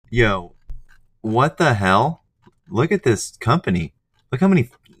Yo, what the hell? Look at this company. Look how many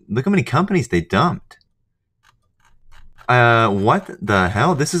companies they dumped. What the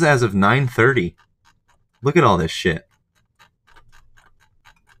hell? This is as of 9:30. Look at all this shit.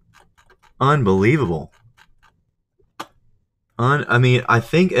 Unbelievable. I mean, I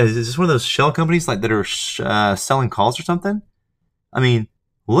think is this one of those shell companies like that are selling calls or something? I mean,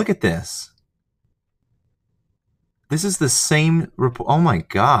 look at this. This is the same report. Oh my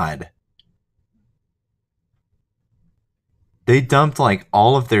god. They dumped like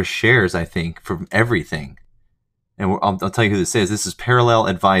all of their shares, I think, from everything. And I'll tell you who this is. This is Parallel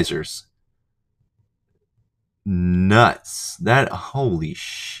Advisors. Nuts. Holy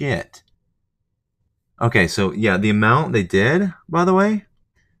shit. Okay, so yeah, the amount they did, by the way,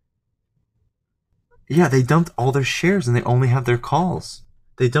 yeah, they dumped all their shares and they only have their calls.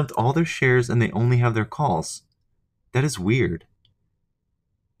 They dumped all their shares and they only have their calls. That is weird.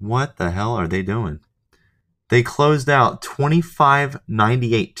 What the hell are they doing? They closed out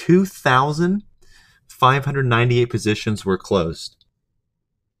 2598. 2,598 positions were closed.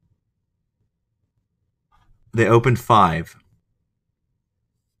 They opened 5.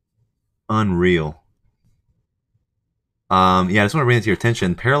 Unreal. Yeah, I just want to bring it to your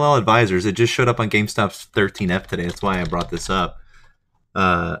attention. Parallel Advisors, it just showed up on GameStop's 13F today. That's why I brought this up.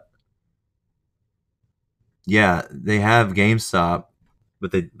 Yeah, they have GameStop,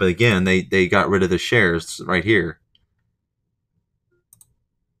 but again, they got rid of the shares right here.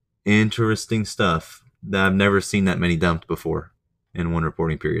 Interesting stuff. I've never seen that many dumped before in one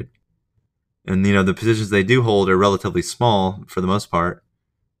reporting period. And you know, the positions they do hold are relatively small for the most part.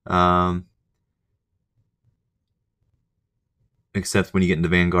 Except when you get into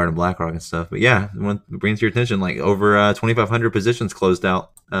Vanguard and BlackRock and stuff. But yeah, it brings to your attention like over 2,500 positions closed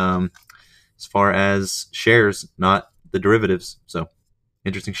out as far as shares, not the derivatives. So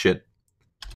interesting shit.